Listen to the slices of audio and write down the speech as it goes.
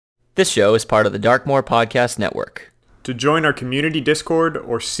This show is part of the Darkmoor Podcast Network. To join our community Discord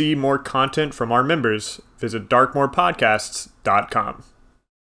or see more content from our members, visit darkmoorpodcasts.com.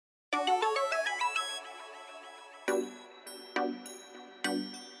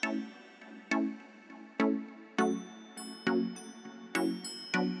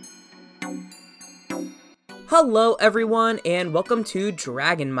 Hello everyone, and welcome to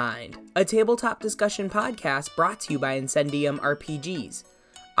Dragon Mind, a tabletop discussion podcast brought to you by Incendium RPGs.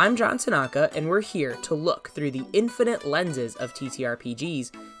 I'm John Tanaka, and we're here to look through the infinite lenses of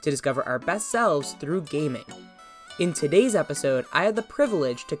TTRPGs to discover our best selves through gaming. In today's episode, I had the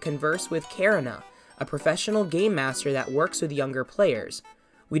privilege to converse with Kerina, a professional game master that works with younger players.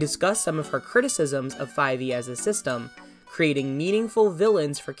 We discuss some of her criticisms of 5e as a system, creating meaningful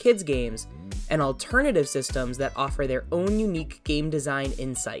villains for kids' games, and alternative systems that offer their own unique game design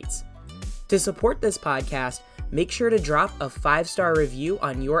insights. To support this podcast, make sure to drop a 5-star review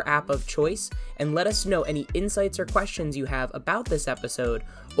on your app of choice and let us know any insights or questions you have about this episode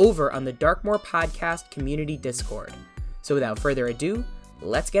over on the Darkmoor Podcast Community Discord. So without further ado,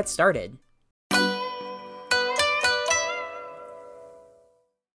 let's get started.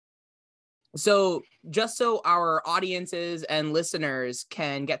 So just so our audiences and listeners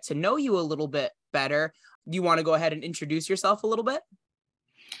can get to know you a little bit better, do you want to go ahead and introduce yourself a little bit?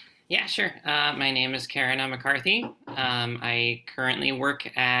 Yeah, sure. My name is Kerina McCarthy. I currently work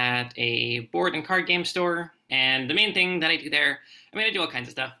at a board and card game store, and the main thing that I do there, I do all kinds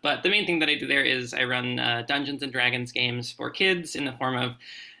of stuff, but the main thing that I do there is I run Dungeons & Dragons games for kids in the form of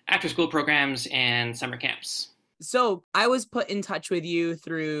after-school programs and summer camps. So I was put in touch with you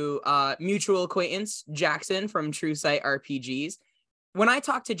through mutual acquaintance, Jackson from True Sight RPGs. When I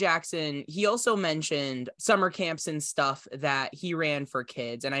talked to Jackson, he also mentioned summer camps and stuff that he ran for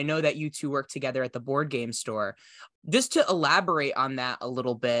kids. And I know that you two work together at the board game store. Just to elaborate on that a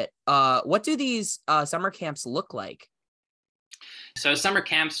little bit, what do these summer camps look like? So summer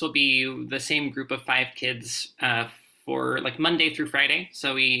camps will be the same group of 5 kids for like Monday through Friday.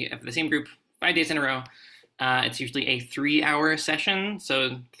 So we have the same group 5 days in a row. It's usually a 3-hour session.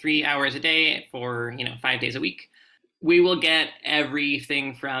 So 3 hours a day for, 5 days a week. We will get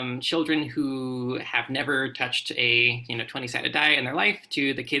everything from children who have never touched a 20-sided die in their life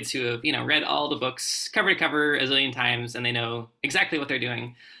to the kids who have read all the books cover to cover a zillion times and they know exactly what they're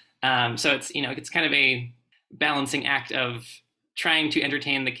doing. So it's kind of a balancing act of trying to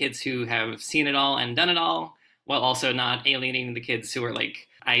entertain the kids who have seen it all and done it all, while also not alienating the kids who are like,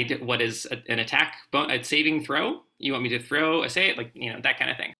 what is an attack, a saving throw? You want me to throw a save? That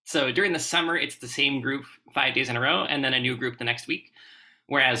kind of thing. So during the summer, it's the same group 5 days in a row and then a new group the next week.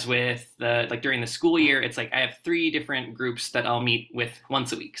 Whereas with during the school year, it's like I have 3 different groups that I'll meet with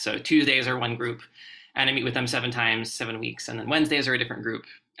once a week. So Tuesdays are one group and I meet with them 7 times, 7 weeks. And then Wednesdays are a different group,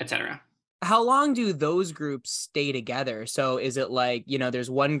 etc. How long do those groups stay together? So is it like,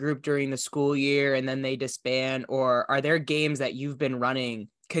 there's one group during the school year and then they disband, or are there games that you've been running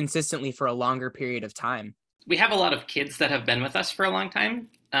consistently for a longer period of time? We have a lot of kids that have been with us for a long time,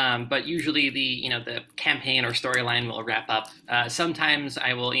 but usually the campaign or storyline will wrap up. Sometimes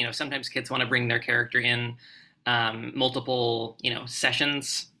I will, sometimes kids want to bring their character in multiple,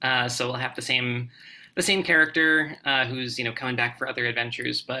 sessions. So we'll have the same character who's coming back for other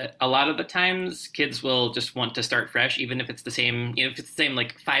adventures. But a lot of the times, kids will just want to start fresh, even if it's the same, if it's the same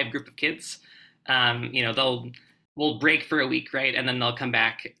like 5 group of kids. We'll break for a week, right, and then they'll come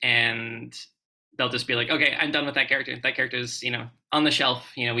back and they'll just be like, okay, I'm done with that character. That character's, on the shelf.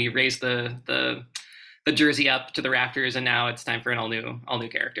 We raised the jersey up to the rafters, and now it's time for an all new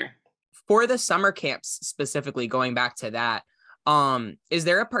character. For the summer camps specifically, going back to that, is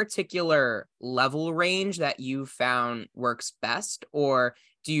there a particular level range that you found works best, or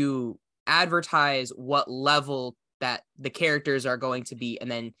do you advertise what level that the characters are going to be, and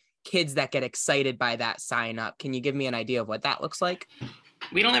then kids that get excited by that sign up? Can you give me an idea of what that looks like?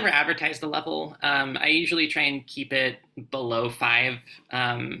 We don't ever advertise the level. I usually try and keep it below 5,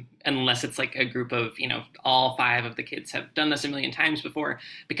 unless it's like a group of, all 5 of the kids have done this a million times before.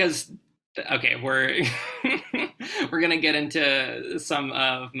 Because, okay, we're we're gonna get into some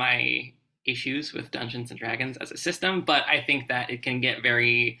of my issues with Dungeons and Dragons as a system, but I think that it can get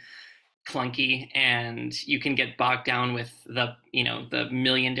very clunky and you can get bogged down with the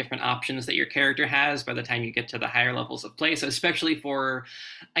million different options that your character has by the time you get to the higher levels of play. So especially for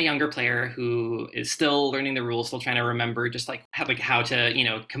a younger player who is still learning the rules, still trying to remember just how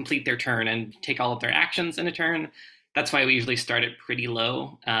to complete their turn and take all of their actions in a turn, that's why we usually start it pretty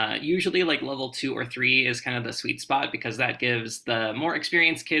low. Usually like level 2 or 3 is kind of the sweet spot, because that gives the more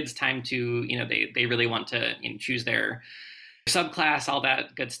experienced kids time to, they really want to choose their subclass, all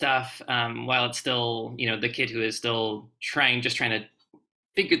that good stuff, while it's still, the kid who is still trying to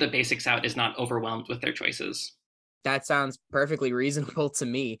figure the basics out is not overwhelmed with their choices. That sounds perfectly reasonable to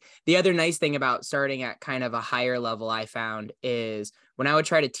me. The other nice thing about starting at kind of a higher level I found is when I would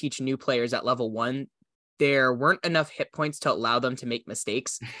try to teach new players at level 1, there weren't enough hit points to allow them to make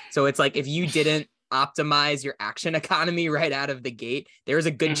mistakes. So it's like if you didn't optimize your action economy right out of the gate, there was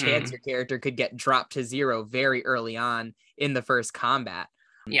a good chance your character could get dropped to 0 very early on in the first combat.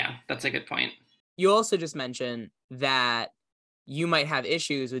 Yeah, that's a good point. You also just mentioned that you might have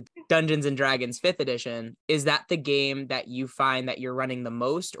issues with Dungeons and Dragons 5th edition. Is that the game that you find that you're running the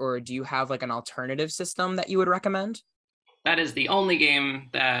most, or do you have like an alternative system that you would recommend? That is the only game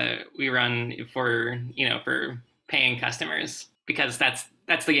that we run for paying customers, because that's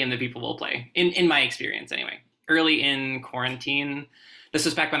the game that people will play in my experience anyway. Early in quarantine, this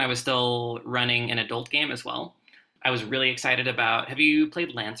was back when I was still running an adult game as well. I was really excited about, have you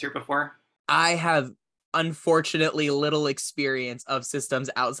played Lancer before? I have unfortunately little experience of systems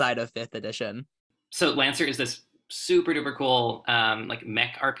outside of 5th edition. So Lancer is this super duper cool like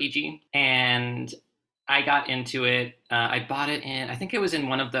mech RPG, and I got into it. I bought it in, I think it was in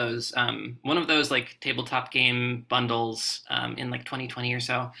one of those like tabletop game bundles in like 2020 or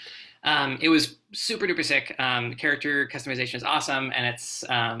so. It was super duper sick. Character customization is awesome, and it's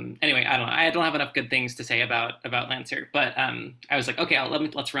anyway. I don't have enough good things to say about Lancer, but I was like, okay,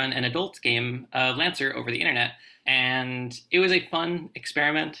 let's run an adult game of Lancer over the internet, and it was a fun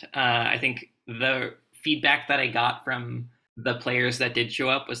experiment. I think the feedback that I got from the players that did show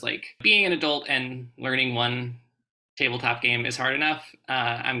up was like, being an adult and learning one tabletop game is hard enough.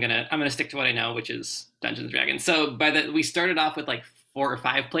 I'm gonna stick to what I know, which is Dungeons and Dragons. So we started off with like 4 or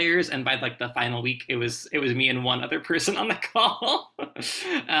 5 players, and by like the final week, it was me and one other person on the call.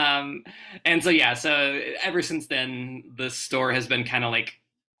 And so ever since then, the store has been kind of like,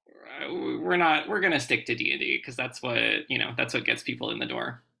 we're gonna stick to D&D because that's what gets people in the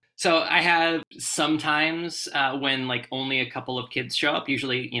door. So I have sometimes when like only a couple of kids show up.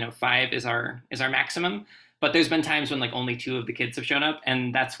 Usually, 5 is our maximum. But there's been times when like only 2 of the kids have shown up,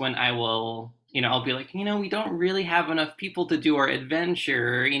 and that's when I will, I'll be like, we don't really have enough people to do our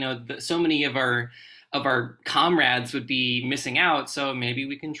adventure. So many of our comrades would be missing out. So maybe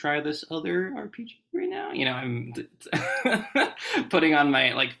we can try this other RPG right now. I'm putting on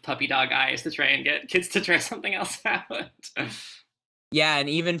my like puppy dog eyes to try and get kids to try something else out. Yeah, and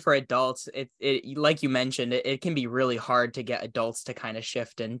even for adults, it like you mentioned, it can be really hard to get adults to kind of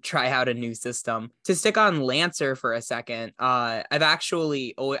shift and try out a new system. To stick on Lancer for a second, I've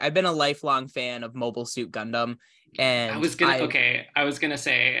been a lifelong fan of Mobile Suit Gundam, and I was gonna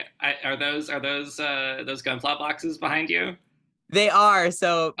say, are those Gunpla boxes behind you? They are.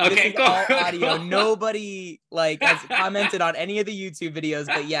 So okay, this is cool. all audio. Nobody has commented on any of the YouTube videos,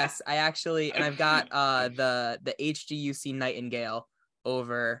 but yes, I actually, and I've got the HGUC Nightingale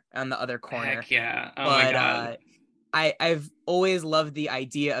over on the other corner. Heck yeah. Oh my God. I've always loved the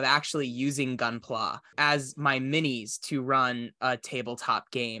idea of actually using Gunpla as my minis to run a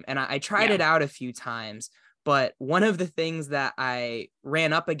tabletop game. And I tried it out a few times, but one of the things that I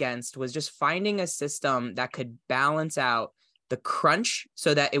ran up against was just finding a system that could balance out the crunch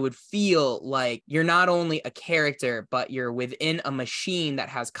so that it would feel like you're not only a character, but you're within a machine that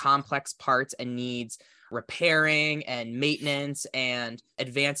has complex parts and needs repairing and maintenance and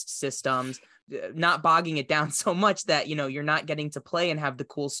advanced systems, not bogging it down so much that, you're not getting to play and have the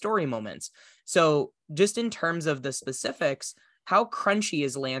cool story moments. So just in terms of the specifics, how crunchy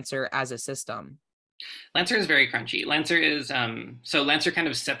is Lancer as a system? Lancer is very crunchy. Lancer is Lancer kind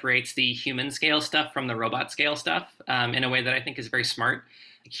of separates the human scale stuff from the robot scale stuff in a way that I think is very smart.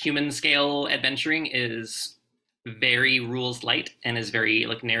 Human scale adventuring is very rules light and is very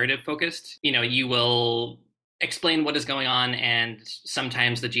like narrative focused. You will explain what is going on, and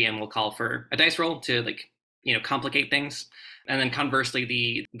sometimes the GM will call for a dice roll to complicate things. And then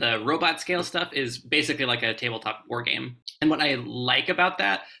conversely, the robot scale stuff is basically like a tabletop war game. And what I like about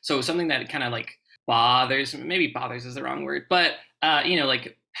that, so something that kind of like bothers is the wrong word, but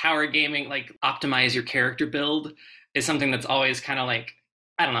like power gaming, like optimize your character build is something that's always kind of like,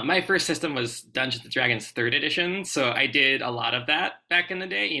 I don't know. My first system was Dungeons and Dragons 3rd edition, so I did a lot of that back in the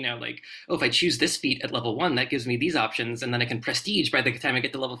day. Like, if I choose this feat at level 1, that gives me these options, and then I can prestige by the time I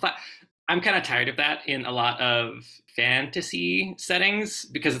get to level 5. I'm kind of tired of that in a lot of fantasy settings,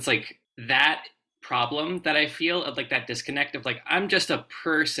 because it's like that problem that I feel of like that disconnect of like, I'm just a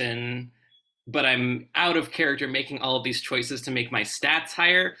person, but I'm out of character making all of these choices to make my stats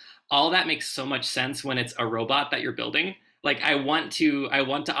higher. All that makes so much sense when it's a robot that you're building. like I want to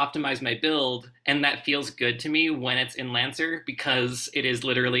optimize my build, and that feels good to me when it's in Lancer because it is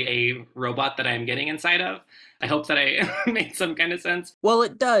literally a robot that I'm getting inside of. I hope that I made some kind of sense. Well,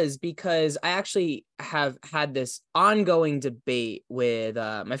 it does, because I actually have had this ongoing debate with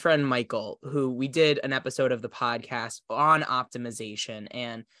my friend Michael, who we did an episode of the podcast on optimization.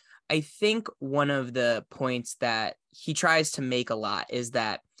 And I think one of the points that he tries to make a lot is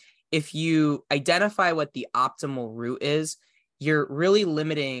that if you identify what the optimal route is, you're really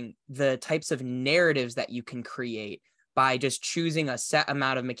limiting the types of narratives that you can create by just choosing a set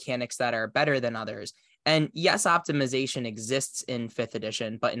amount of mechanics that are better than others. And yes, optimization exists in 5th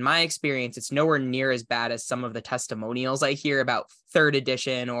edition, but in my experience, it's nowhere near as bad as some of the testimonials I hear about 3rd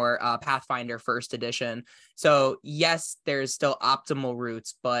edition or Pathfinder 1st edition. So yes, there's still optimal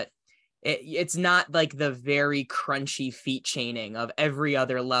routes, but it's not like the very crunchy feat chaining of every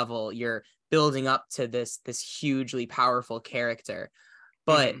other level. You're building up to this hugely powerful character.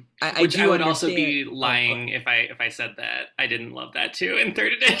 But Which I would also understand. be lying if I said that I didn't love that too in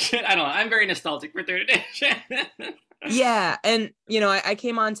 3rd edition. I don't know. I'm very nostalgic for 3rd edition. Yeah, and I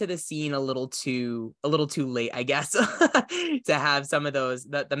came onto the scene a little too late, I guess, to have some of those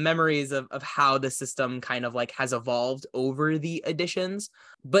the memories of how the system kind of like has evolved over the editions.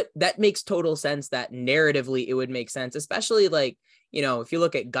 But that makes total sense that narratively it would make sense, especially like, if you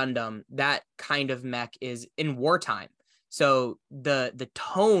look at Gundam, that kind of mech is in wartime. So the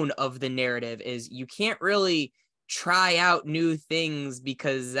tone of the narrative is you can't really try out new things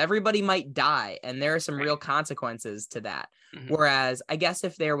because everybody might die, and there are some real consequences to that. Mm-hmm. Whereas I guess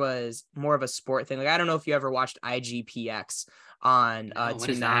if there was more of a sport thing, like I don't know if you ever watched IGPX on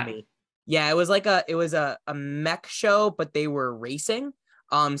Toonami. Yeah, it was like a mech show, but they were racing.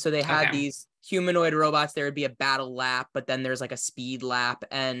 So they had these humanoid robots. There would be a battle lap, but then there's like a speed lap,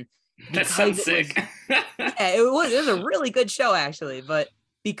 and that sounds sick. It was a really good show actually, but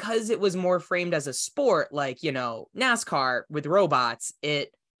because it was more framed as a sport, like, NASCAR with robots,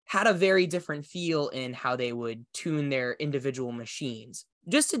 it had a very different feel in how they would tune their individual machines.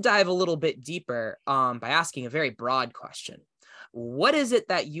 Just to dive a little bit deeper, by asking a very broad question, what is it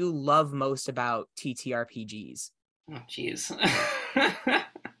that you love most about TTRPGs? Oh, geez.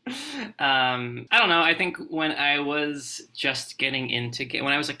 I don't know. I think when I was just getting into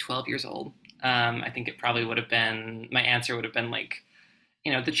when I was like 12 years old, I think it probably would have been, my answer would have been like,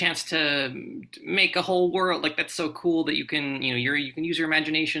 the chance to make a whole world, like that's so cool that you can, you can use your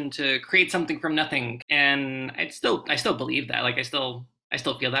imagination to create something from nothing. And I still believe that, like I still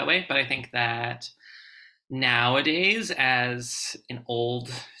feel that way. But I think that nowadays, as an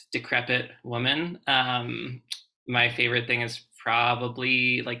old, decrepit woman, my favorite thing is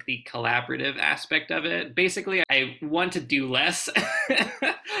probably like the collaborative aspect of it. Basically, I want to do less.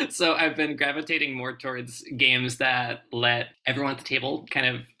 So I've been gravitating more towards games that let everyone at the table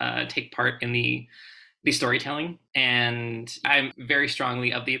kind of take part in the storytelling. And I'm very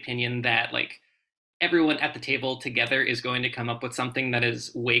strongly of the opinion that like everyone at the table together is going to come up with something that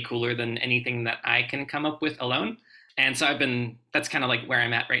is way cooler than anything that I can come up with alone. And so that's kind of like where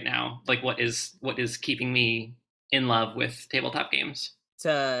I'm at right now. Like what is keeping me in love with tabletop games.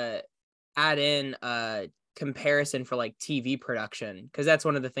 To add in a comparison for like TV production, because that's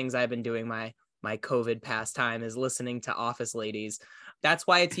one of the things I've been doing my COVID pastime is listening to Office Ladies. That's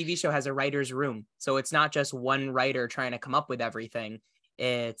why a TV show has a writer's room. So it's not just one writer trying to come up with everything.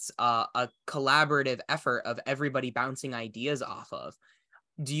 It's a collaborative effort of everybody bouncing ideas off of.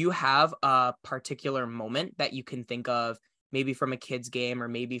 Do you have a particular moment that you can think of, maybe from a kid's game or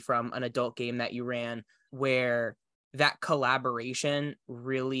maybe from an adult game that you ran, where that collaboration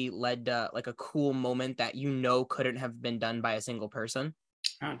really led to like a cool moment that couldn't have been done by a single person?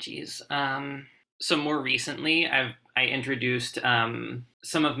 Oh, geez. So more recently, I introduced some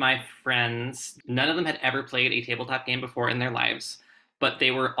of my friends. None of them had ever played a tabletop game before in their lives, but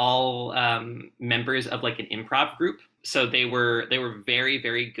they were all members of like an improv group. So they were very,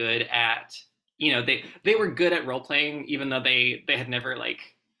 very good at, they were good at role playing, even though they had never like,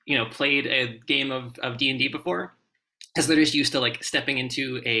 played a game of D&D before. Because they're just used to like stepping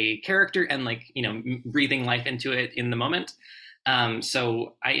into a character and like, breathing life into it in the moment.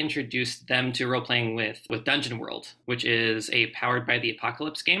 So I introduced them to role playing with Dungeon World, which is a Powered by the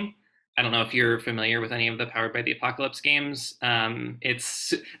Apocalypse game. I don't know if you're familiar with any of the Powered by the Apocalypse games.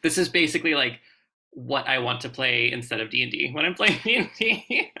 This is basically like what I want to play instead of D&D when I'm playing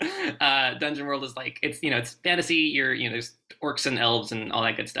D&D. Dungeon World is like, it's fantasy. There's orcs and elves and all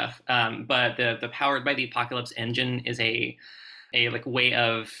that good stuff. But the Powered by the Apocalypse engine is a like way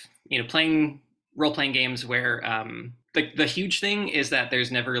of, playing role-playing games where like the huge thing is that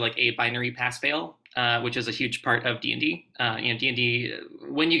there's never like a binary pass fail. which is a huge part of D&D. D&D,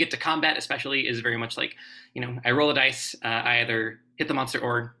 when you get to combat especially, is very much like, I roll a dice, I either hit the monster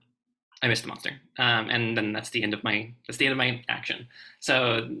or I miss the monster, and then that's the end of my action.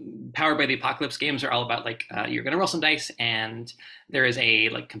 So, Powered by the Apocalypse games are all about you're going to roll some dice, and there is a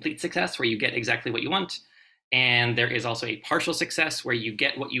complete success where you get exactly what you want, and there is also a partial success where you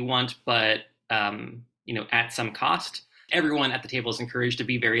get what you want, but at some cost. Everyone at the table is encouraged to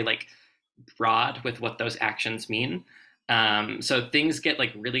be very broad with what those actions mean. So things get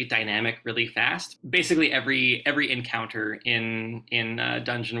really dynamic really fast. Basically every encounter in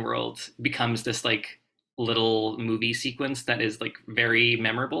Dungeon World becomes this little movie sequence that is very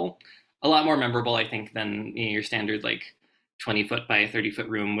memorable. A lot more memorable, I think, than your standard 20-foot by 30-foot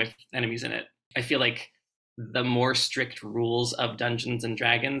room with enemies in it. I feel like the more strict rules of Dungeons and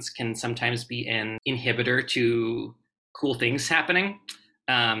Dragons can sometimes be an inhibitor to cool things happening.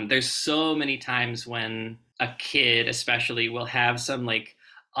 There's so many times when a kid especially will have some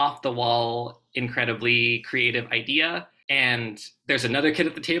off the wall, incredibly creative idea, and there's another kid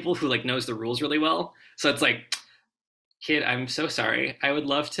at the table who knows the rules really well. So it's kid, I'm so sorry. I would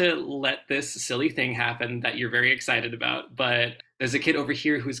love to let this silly thing happen that you're very excited about, but there's a kid over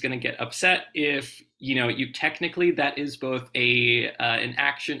here who's going to get upset if you technically, that is both an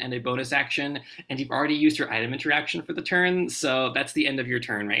action and a bonus action, and you've already used your item interaction for the turn, so that's the end of your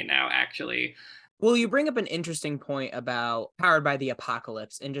turn right now, actually. Well, you bring up an interesting point about Powered by the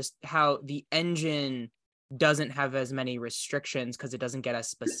Apocalypse and just how the engine doesn't have as many restrictions because it doesn't get as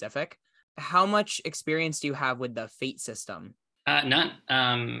specific. How much experience do you have with the fate system? None.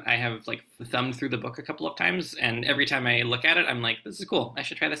 I have thumbed through the book a couple of times, and every time I look at it, I'm like, this is cool. I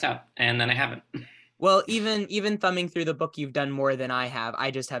should try this out. And then I haven't. Well, even thumbing through the book, you've done more than I have.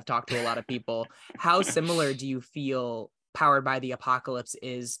 I just have talked to a lot of people. How similar do you feel Powered by the Apocalypse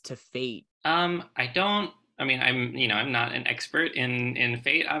is to Fate? I'm not an expert in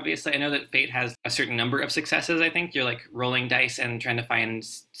Fate, obviously. I know that Fate has a certain number of successes, I think. You're rolling dice and trying to find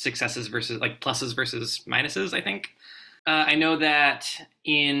successes versus pluses versus minuses, I think. I know that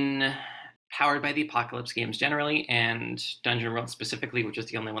in Powered by the Apocalypse games generally, and Dungeon World specifically, which is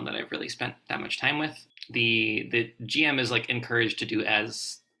the only one that I've really spent that much time with, the GM is encouraged to do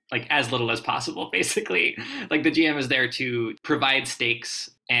as little as possible, basically. The GM is there to provide stakes,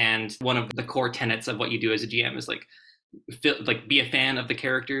 and one of the core tenets of what you do as a GM is be a fan of the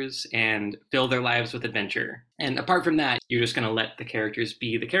characters and fill their lives with adventure. And apart from that, you're just going to let the characters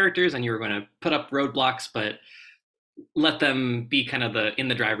be the characters, and you're going to put up roadblocks, but let them be kind of in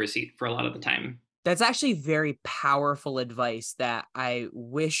the driver's seat for a lot of the time. That's actually very powerful advice that I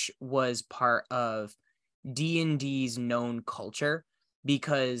wish was part of D&D's known culture,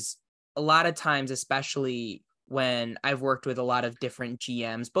 because a lot of times, especially when I've worked with a lot of different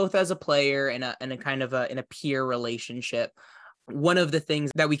GMs, both as a player and a kind of in a peer relationship, one of the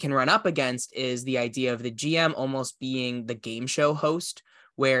things that we can run up against is the idea of the GM almost being the game show host,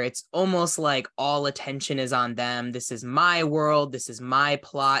 where it's almost like all attention is on them. This is my world. This is my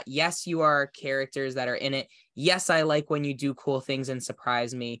plot. Yes, you are characters that are in it. Yes, I like when you do cool things and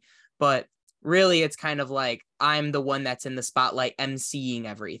surprise me, but really it's kind of like I'm the one that's in the spotlight emceeing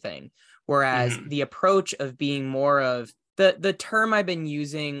everything. Whereas the approach of being more of the term I've been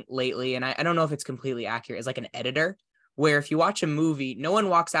using lately, and I don't know if it's completely accurate, is an editor, where if you watch a movie, no one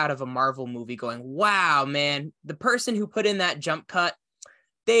walks out of a Marvel movie going, wow, man, the person who put in that jump cut,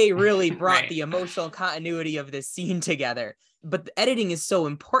 they really brought the emotional continuity of this scene together. But the editing is so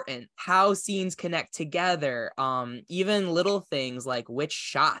important, how scenes connect together. Even little things like which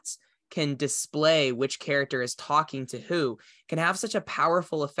shots can display which character is talking to who can have such a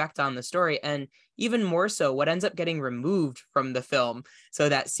powerful effect on the story. And even more so, what ends up getting removed from the film so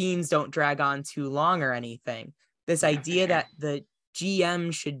that scenes don't drag on too long or anything. This idea that the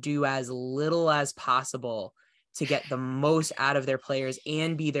GM should do as little as possible to get the most out of their players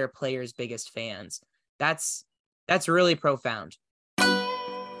and be their players' biggest fans. That's really profound.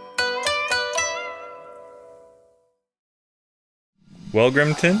 Well,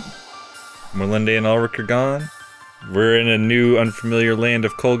 Grimton, Melinda and Ulrich are gone. We're in a new, unfamiliar land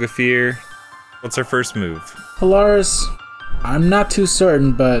of Kolgafir. What's our first move? Polaris, I'm not too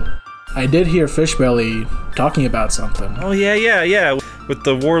certain, but I did hear Fishbelly talking about something. Oh, yeah. With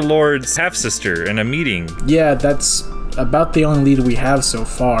the Warlord's half-sister in a meeting. Yeah, that's about the only lead we have so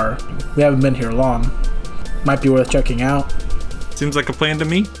far. We haven't been here long. Might be worth checking out. Seems like a plan to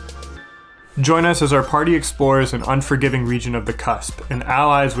me. Join us as our party explores an unforgiving region of the Cusp and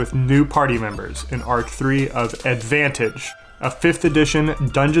allies with new party members in Arc 3 of Advantage, a 5th edition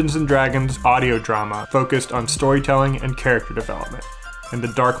Dungeons & Dragons audio drama focused on storytelling and character development, and the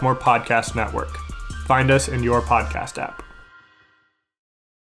Darkmoor Podcast Network. Find us in your podcast app.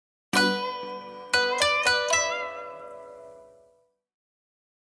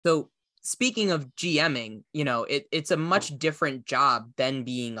 So speaking of GMing, it's a much different job than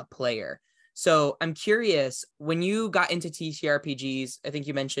being a player. So I'm curious, when you got into TTRPGs, I think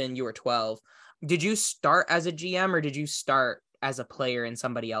you mentioned you were 12. Did you start as a GM or did you start as a player in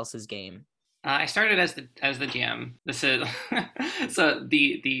somebody else's game? I started as the GM. This is so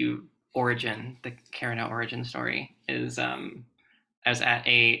the origin, the Kerina origin story is I was at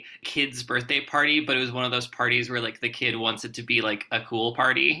a kid's birthday party, but it was one of those parties where like the kid wants it to be like a cool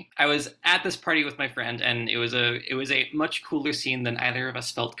party. I was at this party with my friend, and it was a much cooler scene than either of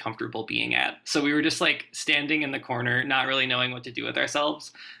us felt comfortable being at. So we were just like standing in the corner, not really knowing what to do with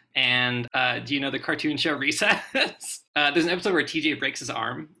ourselves. And do you know the cartoon show Recess? There's an episode where TJ breaks his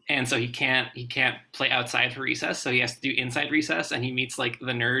arm, and so he can't play outside for recess, so he has to do inside recess. And he meets like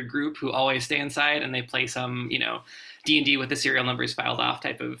the nerd group who always stay inside, and they play some D&D with the serial numbers filed off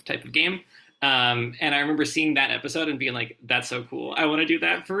type of game. And I remember seeing that episode and being like, that's so cool. I want to do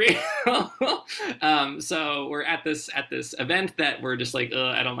that for real. So we're at this event that we're just like,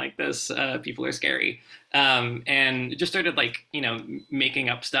 I don't like this. People are scary. And just started like, making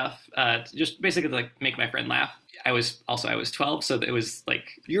up stuff, just basically like make my friend laugh. I was 12, so it was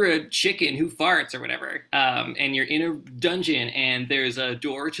like, you're a chicken who farts or whatever, and you're in a dungeon, and there's a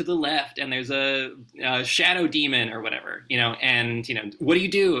door to the left, and there's a shadow demon or whatever, and what do you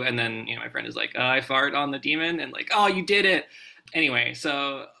do? And then my friend is like, I fart on the demon, and like, oh, you did it. Anyway,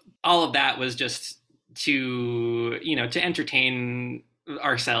 so all of that was just to to entertain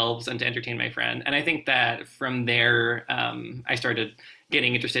ourselves and to entertain my friend, and I think that from there, I started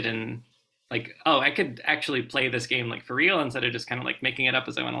getting interested in, like, oh, I could actually play this game like for real instead of just kind of like making it up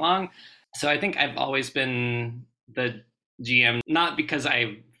as I went along. So I think I've always been the GM, not because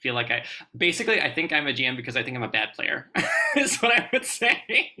I feel like I think I'm a GM because I think I'm a bad player is what I would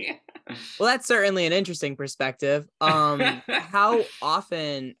say. Well, that's certainly an interesting perspective. How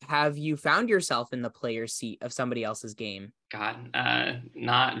often have you found yourself in the player seat of somebody else's game? God,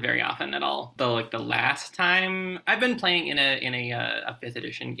 not very often at all. Though, like the last time I've been playing in a 5th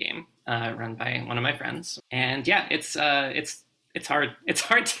edition game run by one of my friends, and yeah, it's hard. It's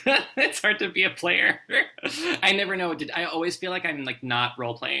hard to be a player. I never know what to. I always feel like I'm like not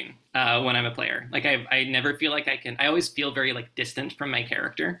role playing when I'm a player. Like I never feel like I can. I always feel very like distant from my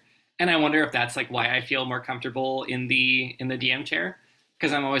character, and I wonder if that's like why I feel more comfortable in the DM chair.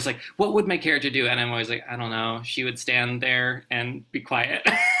 Because I'm always like, what would my character do? And I'm always like, I don't know. She would stand there and be quiet.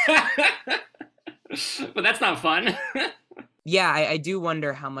 But that's not fun. Yeah, I do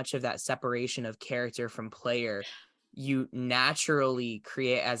wonder how much of that separation of character from player you naturally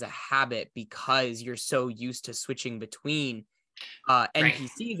create as a habit because you're so used to switching between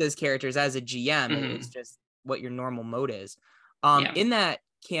NPCs as characters. As a GM, it's just what your normal mode is. In that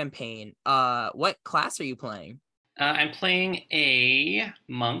campaign, what class are you playing? I'm playing a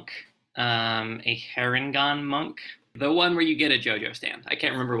monk, a Harengon monk, the one where you get a JoJo stand. I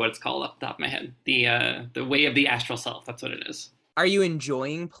can't remember what it's called off the top of my head. The Way of the Astral Self. That's what it is. Are you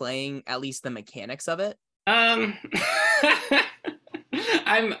enjoying playing at least the mechanics of it? I'm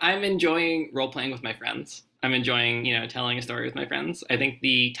enjoying role playing with my friends. I'm enjoying telling a story with my friends. I think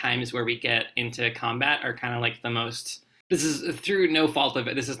the times where we get into combat are kind of like the most. This is through no fault of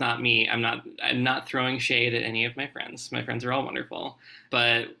it. This is not me. I'm not throwing shade at any of my friends. My friends are all wonderful.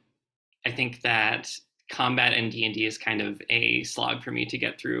 But I think that combat and D&D is kind of a slog for me to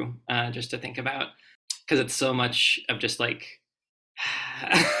get through, just to think about. Because it's so much of just like,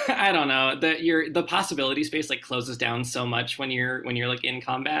 I don't know, the possibility space like closes down so much when you're like in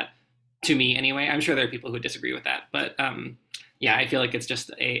combat, to me anyway. I'm sure there are people who disagree with that. But yeah, I feel like it's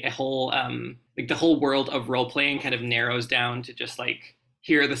just a whole, like the whole world of role playing kind of narrows down to just like,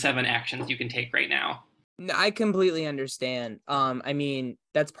 here are the 7 actions you can take right now. I completely understand. I mean,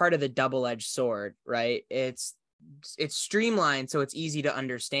 that's part of the double-edged sword, right? It's streamlined, so it's easy to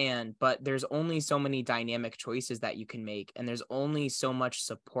understand, but there's only so many dynamic choices that you can make, and there's only so much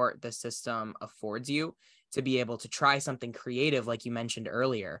support the system affords you to be able to try something creative, like you mentioned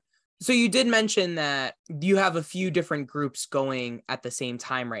earlier. So you did mention that you have a few different groups going at the same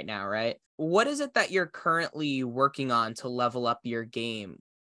time right now, right? What is it that you're currently working on to level up your game?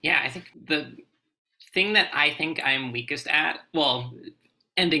 Yeah, I think the thing that I think I'm weakest at, well,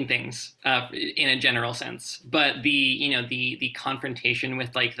 ending things in a general sense, but the confrontation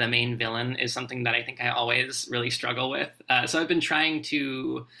with like the main villain is something that I think I always really struggle with. So I've been trying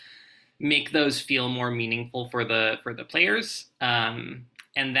to make those feel more meaningful for the players.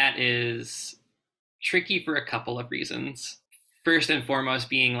 And that is tricky for a couple of reasons. First and foremost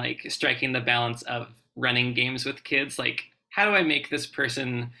being like striking the balance of running games with kids, like how do I make this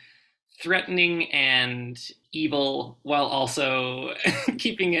person threatening and evil while also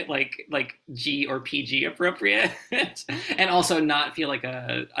keeping it like G or PG appropriate, and also not feel like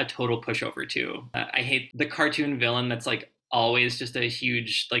a total pushover too. I hate the cartoon villain that's like always just a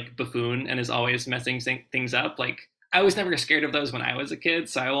huge like buffoon and is always messing things up. Like I was never scared of those when I was a kid,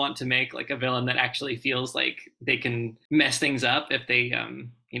 so I want to make like a villain that actually feels like they can mess things up if they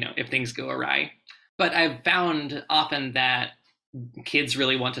if things go awry. But I've found often that kids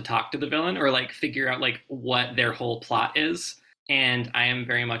really want to talk to the villain or like figure out like what their whole plot is, and I am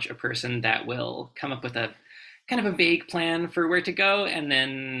very much a person that will come up with a kind of a vague plan for where to go and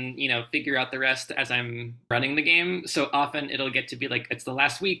then figure out the rest as I'm running the game. So often it'll get to be like it's the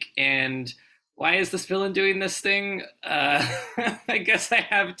last week and why is this villain doing this thing? I guess I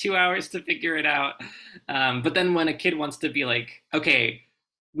have 2 hours to figure it out. But then when a kid wants to be like, okay,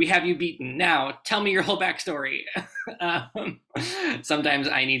 we have you beaten. Now tell me your whole backstory. Sometimes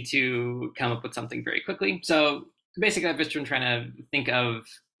I need to come up with something very quickly. So basically, I've just been trying to think of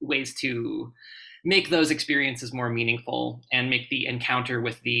ways to make those experiences more meaningful and make the encounter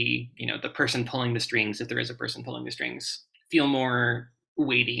with the person pulling the strings, if there is a person pulling the strings, feel more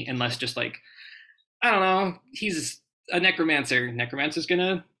weighty and less just like, I don't know, he's a necromancer. Necromancer's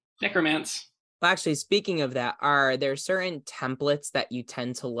gonna necromance. Well, actually, speaking of that, are there certain templates that you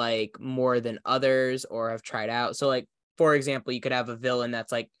tend to like more than others or have tried out? So, like, for example, you could have a villain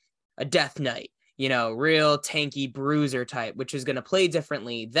that's like a Death Knight, real tanky bruiser type, which is going to play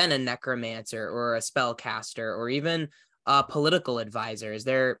differently than a necromancer or a spellcaster or even a political advisor. Is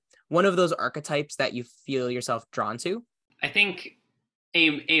there one of those archetypes that you feel yourself drawn to? I think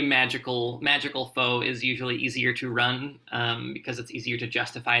a magical foe is usually easier to run because it's easier to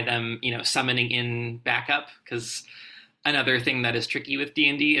justify them, summoning in backup. Because another thing that is tricky with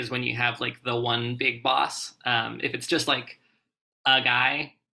D&D is when you have like the one big boss. If it's just like a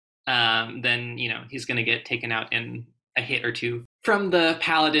guy, then he's going to get taken out in a hit or two from the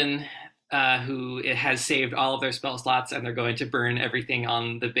paladin who has saved all of their spell slots, and they're going to burn everything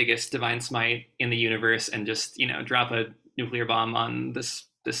on the biggest divine smite in the universe and just drop a nuclear bomb on this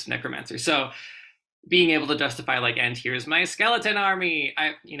necromancer. So being able to justify like, and here's my skeleton army.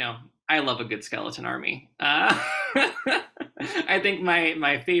 I love a good skeleton army. I think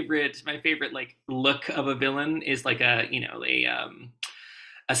my favorite like look of a villain is like a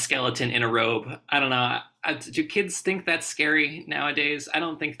skeleton in a robe. I don't know. Do kids think that's scary nowadays? I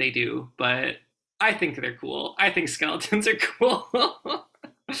don't think they do, but I think they're cool. I think skeletons are cool.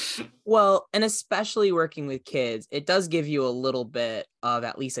 Well, and especially working with kids, it does give you a little bit of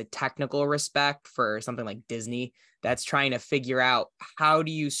at least a technical respect for something like Disney that's trying to figure out how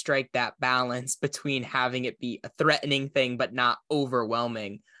do you strike that balance between having it be a threatening thing but not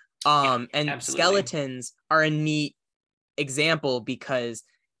overwhelming. And absolutely. Skeletons are a neat example because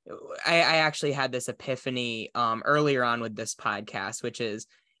I actually had this epiphany earlier on with this podcast, which is,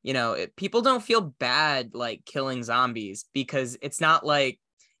 people don't feel bad like killing zombies because it's not like,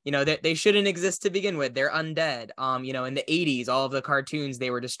 they shouldn't exist to begin with. They're undead. In the 80s, all of the cartoons,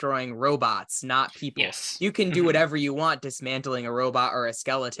 they were destroying robots, not people. Yes. You can do whatever you want dismantling a robot or a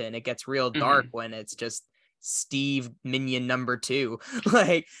skeleton. It gets real dark when it's just Steve Minion number 2.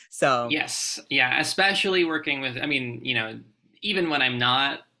 So. Yes. Yeah. Especially working with, even when I'm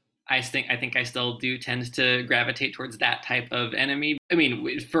not, I think I still do tend to gravitate towards that type of enemy.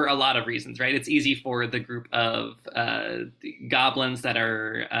 For a lot of reasons, right? It's easy for the group of goblins that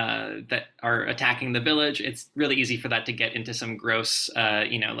are attacking the village. It's really easy for that to get into some gross,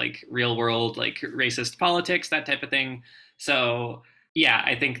 like real world, like racist politics, that type of thing. So yeah,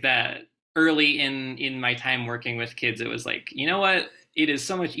 I think that early in my time working with kids, it was like, you know what? It is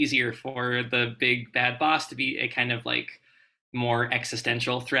so much easier for the big bad boss to be a kind of like more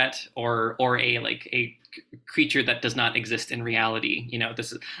existential threat or a creature that does not exist in reality.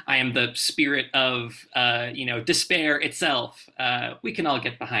 I am the spirit of despair itself. We can all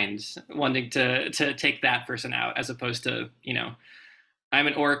get behind wanting to take that person out, as opposed to I'm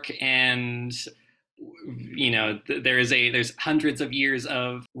an orc and there's hundreds of years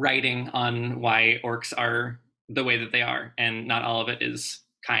of writing on why orcs are the way that they are, and not all of it is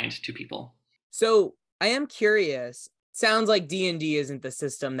kind to people. So I am curious. Sounds like D&D isn't the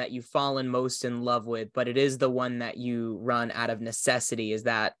system that you've fallen most in love with, but it is the one that you run out of necessity. Is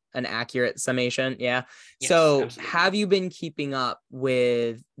that an accurate summation? Yeah. Yes, so absolutely. Have you been keeping up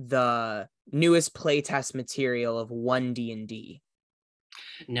with the newest playtest material of 1D&D?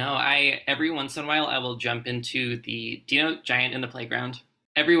 No, every once in a while I will jump into do you know Giant in the Playground?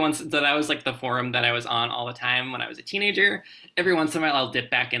 So that was like the forum that I was on all the time when I was a teenager. Every once in a while, I'll dip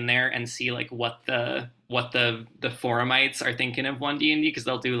back in there and see like what the forumites are thinking of 1D&D, because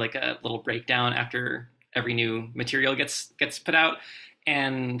they'll do like a little breakdown after every new material gets put out,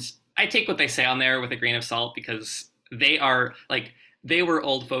 and I take what they say on there with a grain of salt, because they were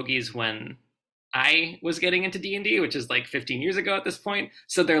old fogies when I was getting into D&D, which is like 15 years ago at this point.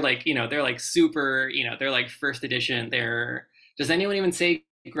 So they're like, they're like super, they're like first edition. Does anyone even say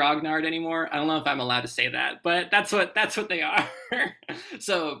grognard anymore? I don't know if I'm allowed to say that, but that's what they are.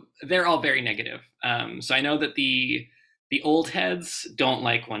 So they're all very negative. So I know that the old heads don't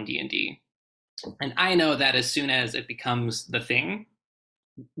like 1D&D. And I know that as soon as it becomes the thing,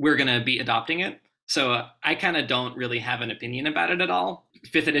 we're going to be adopting it. So I kind of don't really have an opinion about it at all.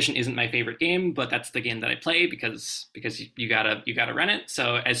 Fifth edition isn't my favorite game, but that's the game that I play because you gotta run it.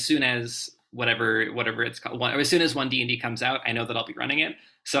 So as soon as whatever it's called, as soon as 1D&D comes out, I know that I'll be running it.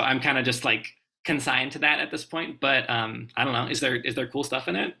 So I'm kind of just like consigned to that at this point. But I don't know. Is there cool stuff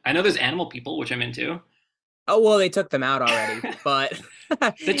in it? I know there's animal people, which I'm into. Oh, well, they took them out already, but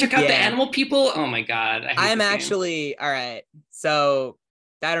They took out the animal people. Oh my god! I'm actually all right. So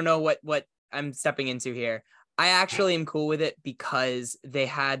I don't know what I'm stepping into here. I actually am cool with it because they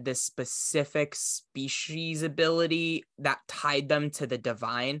had this specific species ability that tied them to the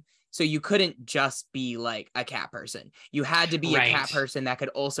divine. So you couldn't just be like a cat person. You had to be a cat person that could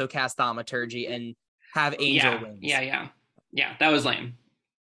also cast thaumaturgy and have angel wings. Yeah. That was lame.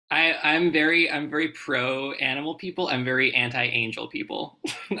 I'm very pro animal people. I'm very anti angel people.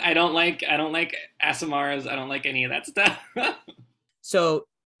 I don't like Asimars. I don't like any of that stuff. So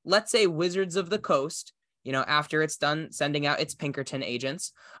let's say Wizards of the Coast, after it's done sending out its Pinkerton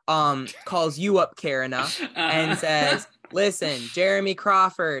agents, calls you up, Kerina, and says, listen, Jeremy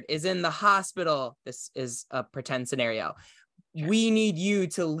Crawford is in the hospital. This is a pretend scenario. We need you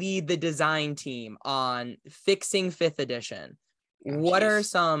to lead the design team on fixing 5th edition. What are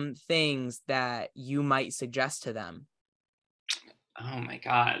some things that you might suggest to them? Oh my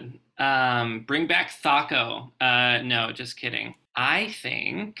god. Bring back Thaco. No, just kidding. I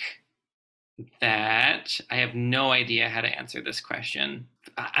think that I have no idea how to answer this question.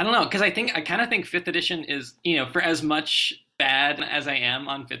 I don't know, because I kind of think 5th edition is, for as much bad as I am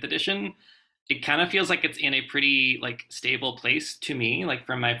on 5th edition, it kind of feels like it's in a pretty like stable place to me, like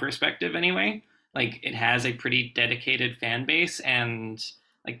from my perspective anyway. Like it has a pretty dedicated fan base, and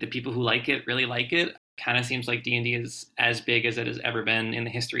like the people who like it really like it. Kind of seems like D&D is as big as it has ever been in the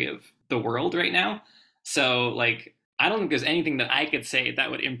history of the world right now. So like I don't think there's anything that I could say that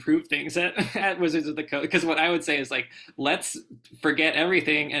would improve things at Wizards of the Coast. Because what I would say is like, let's forget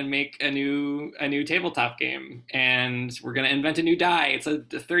everything and make a new tabletop game, and we're gonna invent a new die. It's a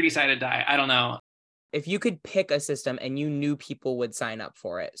 30-sided die. I don't know. If you could pick a system and you knew people would sign up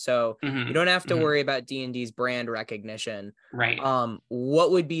for it, so you don't have to worry about D&D's brand recognition, right?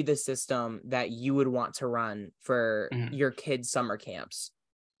 What would be the system that you would want to run for your kids' summer camps?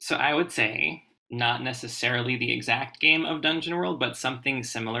 So I would say not necessarily the exact game of Dungeon World, but something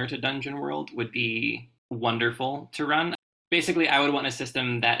similar to Dungeon World would be wonderful to run. Basically, I would want a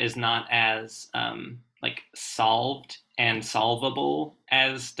system that is not as like solved and solvable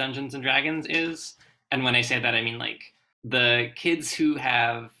as Dungeons and Dragons is. And when I say that, I mean like the kids who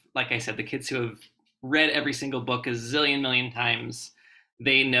have, like I said, the kids who have read every single book a zillion million times,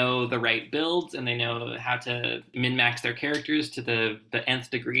 they know the right builds and they know how to min-max their characters to the nth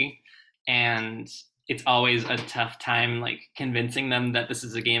degree. And it's always a tough time like convincing them that this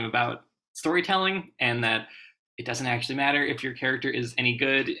is a game about storytelling and that it doesn't actually matter if your character is any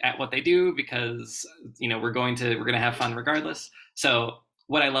good at what they do, because we're going to have fun regardless. So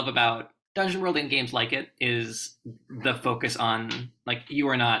what I love about Dungeon World and games like it is the focus on like you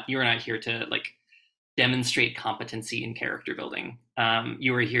are not here to like demonstrate competency in character building.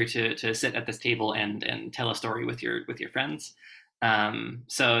 You are here to sit at this table and tell a story with your friends.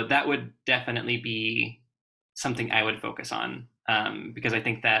 So that would definitely be something I would focus on, because I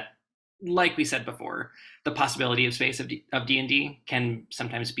think that, like we said before, the possibility of space of D&D can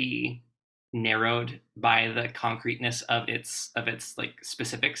sometimes be narrowed by the concreteness of its like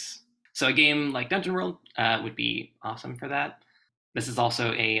specifics. So a game like Dungeon World would be awesome for that. This is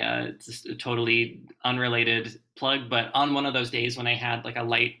also just a totally unrelated plug, but on one of those days when I had like a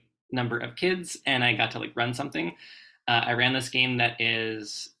light number of kids and I got to like run something, I ran this game that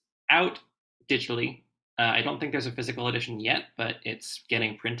is out digitally. I don't think there's a physical edition yet, but it's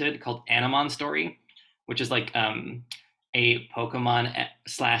getting printed, called Animon Story, which is like a Pokemon /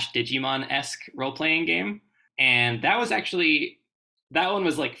 Digimon-esque role-playing game. And that was actually that one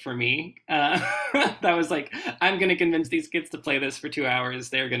was like for me. That was like, I'm gonna convince these kids to play this for 2 hours.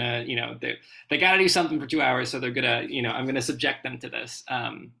 They're gonna, they gotta do something for 2 hours, so they're gonna, I'm gonna subject them to this.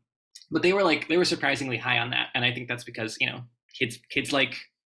 But they were surprisingly high on that, and I think that's because kids like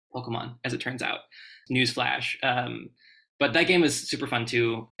Pokemon, as it turns out. Newsflash. But that game was super fun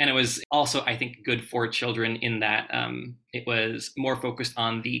too, and it was also, I think, good for children in that it was more focused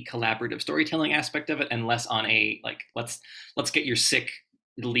on the collaborative storytelling aspect of it, and less on a like let's get your sick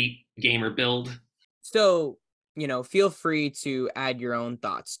elite gamer build. So, feel free to add your own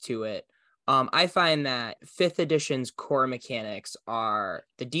thoughts to it. I find that 5th edition's core mechanics are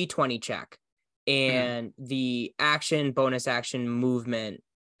the D20 check and the action, bonus action, movement,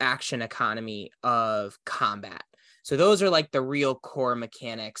 action economy of combat. So those are like the real core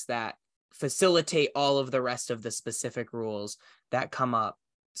mechanics that facilitate all of the rest of the specific rules that come up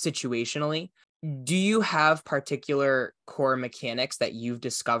situationally. Do you have particular core mechanics that you've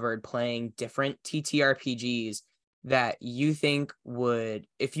discovered playing different TTRPGs that you think would,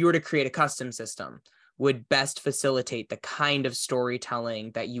 if you were to create a custom system, would best facilitate the kind of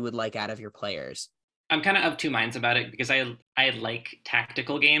storytelling that you would like out of your players? I'm kind of two minds about it because I like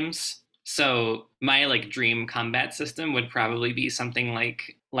tactical games. So my like dream combat system would probably be something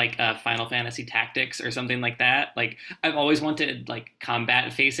like a Final Fantasy Tactics or something like that. Like I've always wanted like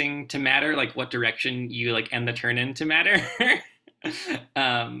combat facing to matter, like what direction you like end the turn in to matter.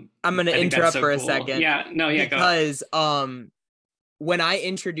 I'm gonna interrupt for a second. Yeah, no, yeah, because when I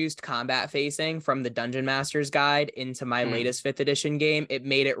introduced combat facing from the Dungeon Master's Guide into my latest 5th edition game, it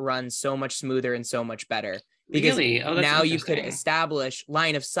made it run so much smoother and so much better. Because really? Oh, that's now you could establish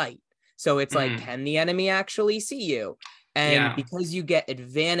line of sight. So it's like, can the enemy actually see you? And because you get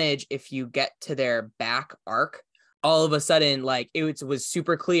advantage if you get to their back arc, all of a sudden, like it was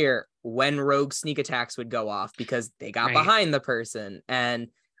super clear when rogue sneak attacks would go off because they got behind the person. And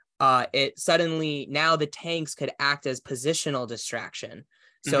it suddenly, now the tanks could act as positional distraction.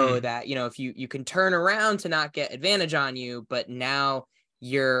 So that, if you can turn around to not get advantage on you, but now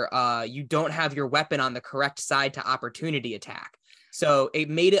you don't have your weapon on the correct side to opportunity attack. So it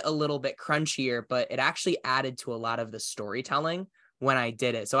made it a little bit crunchier, but it actually added to a lot of the storytelling when I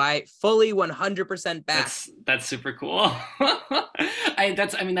did it. So I fully 100% back. That's super cool.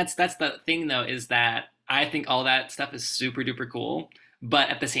 That's the thing though, is that I think all that stuff is super duper cool. But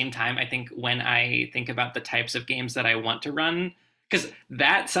at the same time, I think when I think about the types of games that I want to run, because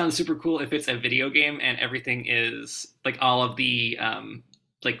that sounds super cool if it's a video game and everything is like all of the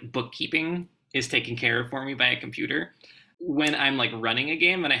like bookkeeping is taken care of for me by a computer. When I'm like running a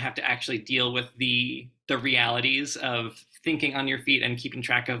game and I have to actually deal with the realities of thinking on your feet and keeping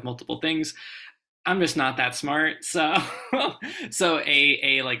track of multiple things, I'm just not that smart. So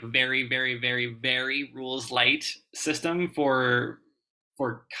a like very, very, very, very rules light system for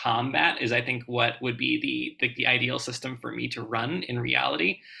combat is, I think, what would be the ideal system for me to run in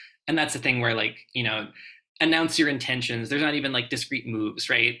reality. And that's the thing where, like, announce your intentions. There's not even like discrete moves,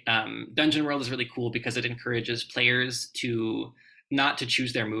 right? Dungeon World is really cool because it encourages players to not to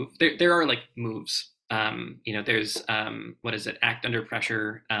choose their move. There are like moves. There's what is it? Act under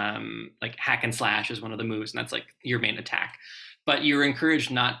pressure. Like hack and slash is one of the moves, and that's like your main attack. But you're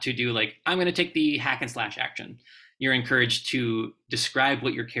encouraged not to do like, I'm going to take the hack and slash action. You're encouraged to describe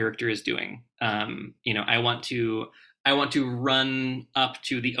what your character is doing. I want to run up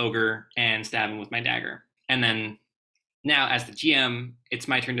to the ogre and stab him with my dagger. And then now as the GM, it's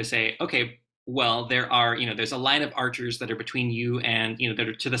my turn to say, okay, well, there's a line of archers that are between you and, that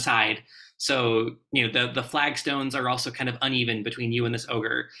are to the side. So, the flagstones are also kind of uneven between you and this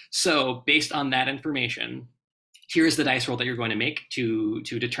ogre. So based on that information, here's the dice roll that you're going to make to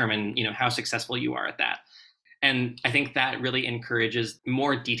determine, how successful you are at that. And I think that really encourages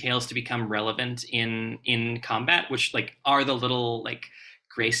more details to become relevant in combat, which like are the little like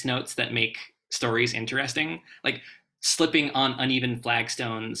grace notes that make stories interesting, like slipping on uneven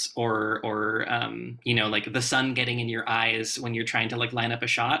flagstones or like the sun getting in your eyes when you're trying to like line up a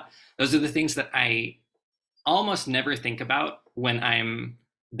shot. Those are the things that I almost never think about when I'm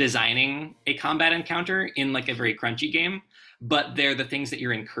designing a combat encounter in like a very crunchy game, but they're the things that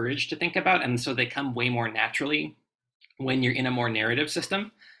you're encouraged to think about. And so they come way more naturally when you're in a more narrative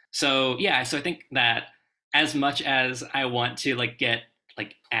system. So I think that as much as I want to like get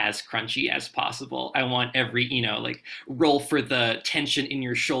like as crunchy as possible, I want every, like roll for the tension in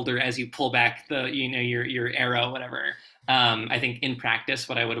your shoulder as you pull back the, your arrow, whatever. I think in practice,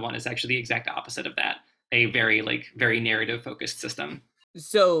 what I would want is actually the exact opposite of that. A very narrative focused system.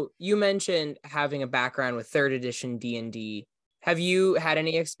 So you mentioned having a background with 3rd edition D&D. Have you had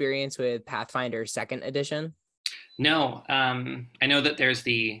any experience with Pathfinder 2nd edition? No, I know that there's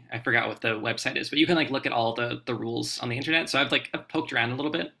I forgot what the website is, but you can like look at all the rules on the internet. So I've poked around a little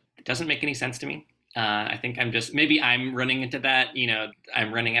bit. It doesn't make any sense to me. I think maybe I'm running into that.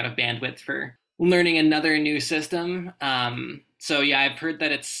 I'm running out of bandwidth for learning another new system. So yeah, I've heard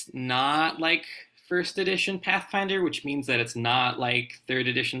that it's not like first edition Pathfinder, which means that it's not like third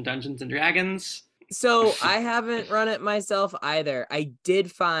edition Dungeons and Dragons. So I haven't run it myself either. I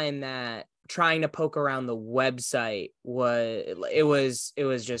did find that trying to poke around the website was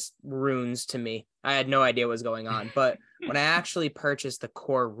just runes to me. I had no idea what was going on. But when I actually purchased the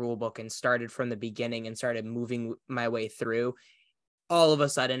core rulebook and started from the beginning and started moving my way through, all of a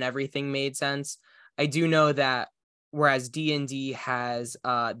sudden everything made sense. I do know that whereas D&D has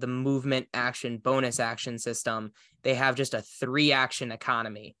the movement action bonus action system, they have just a 3-action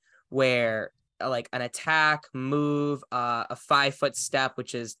economy where like an attack, move, a 5-foot step,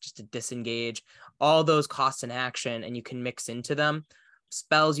 which is just a disengage, all those cost an action and you can mix into them.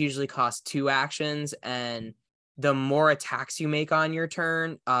 Spells usually cost 2 actions, and the more attacks you make on your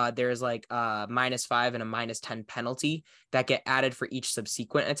turn, there's like a -5 and a -10 penalty that get added for each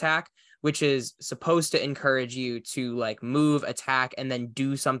subsequent attack, which is supposed to encourage you to like move, attack, and then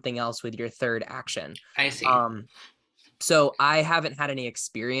do something else with your third action. I see. So I haven't had any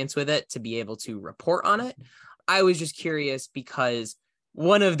experience with it to be able to report on it. I was just curious because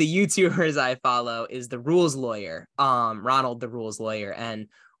one of the YouTubers I follow is the rules lawyer, Ronald, the rules lawyer. And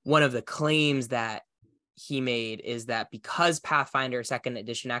one of the claims that he made is that because Pathfinder 2nd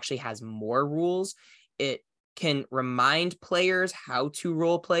edition actually has more rules, it can remind players how to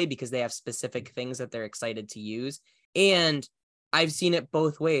role play because they have specific things that they're excited to use. And I've seen it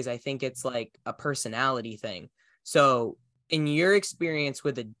both ways. I think it's like a personality thing. So in your experience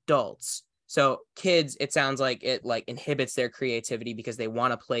with adults, so kids, it sounds like it like inhibits their creativity because they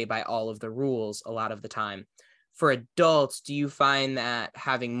want to play by all of the rules a lot of the time. For adults, do you find that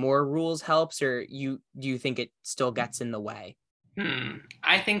having more rules helps, or do you think it still gets in the way?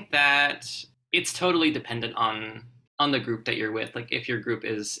 I think that it's totally dependent on the group that you're with. Like if your group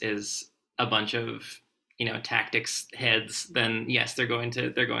is a bunch of tactics heads, then yes, they're going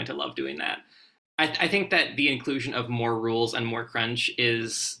to love doing that. I think that the inclusion of more rules and more crunch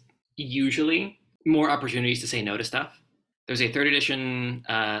is usually more opportunities to say no to stuff. There's a 3rd edition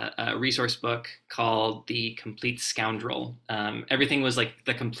resource book called The Complete Scoundrel. Everything was like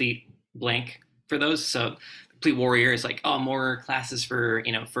the complete blank for those. So Complete Warrior is like, more classes for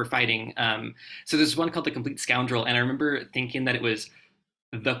fighting. So there's one called The Complete Scoundrel. And I remember thinking that it was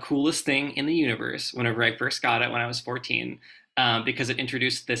the coolest thing in the universe whenever I first got it when I was 14. Because it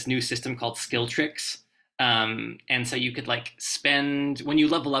introduced this new system called skill tricks. And so you could like spend, when you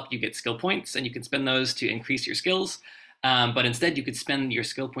level up, you get skill points and you can spend those to increase your skills. But instead you could spend your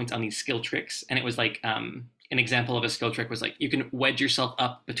skill points on these skill tricks. And it was like, an example of a skill trick was like, you can wedge yourself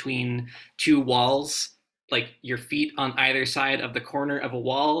up between 2 walls, like your feet on either side of the corner of a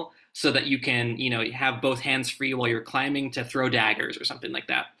wall so that you can, have both hands free while you're climbing to throw daggers or something like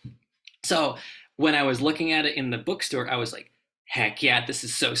that. So when I was looking at it in the bookstore, I was like, heck yeah, this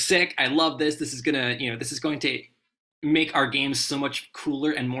is so sick. I love this. This is going to make our games so much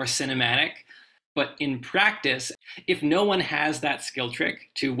cooler and more cinematic. But in practice, if no one has that skill trick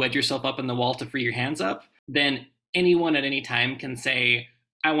to wedge yourself up in the wall to free your hands up, then anyone at any time can say,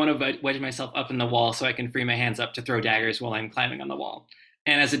 I want to wedge myself up in the wall so I can free my hands up to throw daggers while I'm climbing on the wall.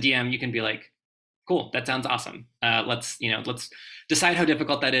 And as a DM, you can be like, cool, that sounds awesome. Let's decide how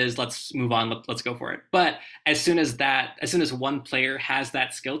difficult that is. Let's move on. Let's go for it. But as soon as one player has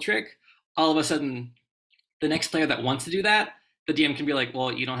that skill trick, all of a sudden, the next player that wants to do that, the DM can be like,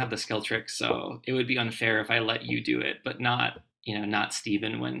 well, you don't have the skill trick, so it would be unfair if I let you do it, but not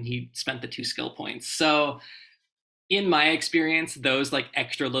Steven when he spent the 2 skill points. So in my experience, those like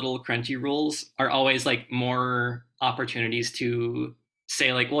extra little crunchy rules are always like more opportunities to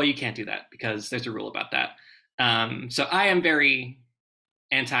say like, well, you can't do that because there's a rule about that. So I am very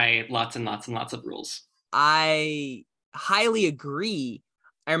anti lots and lots and lots of rules. I highly agree.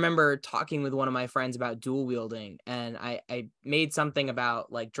 I remember talking with one of my friends about dual wielding, and I made something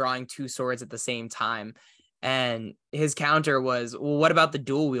about like drawing 2 swords at the same time. And his counter was, well, what about the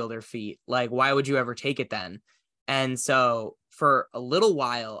dual wielder feat? Like, why would you ever take it then? And so for a little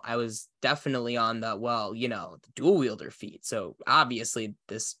while, I was definitely on the dual wielder feat. So obviously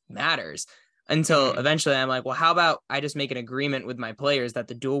this matters. Until eventually I'm like, well, how about I just make an agreement with my players that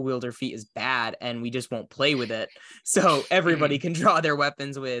the dual wielder feat is bad and we just won't play with it. So everybody can draw their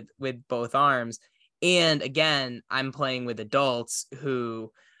weapons with both arms. And again, I'm playing with adults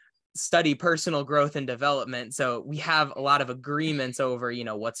who study personal growth and development. So we have a lot of agreements over,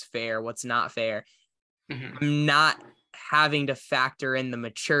 what's fair, what's not fair. I'm not having to factor in the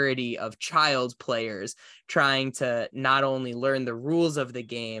maturity of child players trying to not only learn the rules of the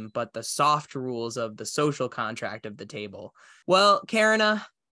game, but the soft rules of the social contract of the table. Well, Kerina,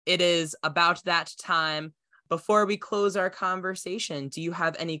 it is about that time. Before we close our conversation, do you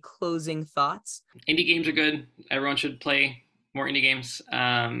have any closing thoughts? Indie games are good. Everyone should play more indie games.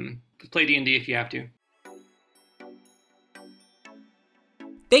 Play D&D if you have to.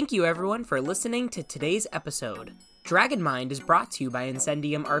 Thank you, everyone, for listening to today's episode. Dragon Mind is brought to you by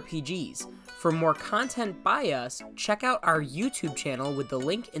Incendium RPGs. For more content by us, check out our YouTube channel with the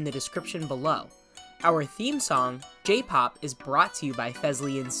link in the description below. Our theme song, J-Pop, is brought to you by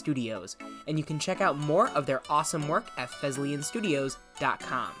Fesliyan Studios, and you can check out more of their awesome work at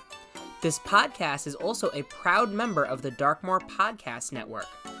fesliyanstudios.com. This podcast is also a proud member of the Darkmoor Podcast Network.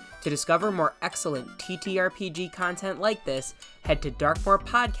 To discover more excellent TTRPG content like this, head to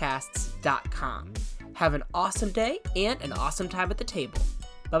darkmoorpodcasts.com. Have an awesome day and an awesome time at the table.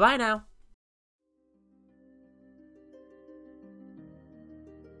 Bye-bye now.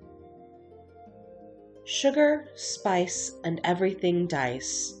 Sugar, spice, and everything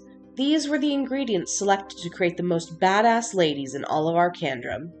dice. These were the ingredients selected to create the most badass ladies in all of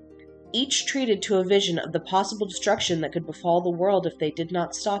Arcandrum. Each treated to a vision of the possible destruction that could befall the world if they did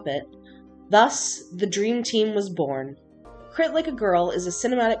not stop it. Thus, the Dream Team was born. Crit Like a Girl is a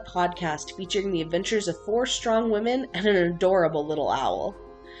cinematic podcast featuring the adventures of 4 strong women and an adorable little owl.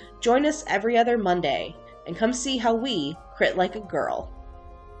 Join us every other Monday, and come see how we crit like a girl.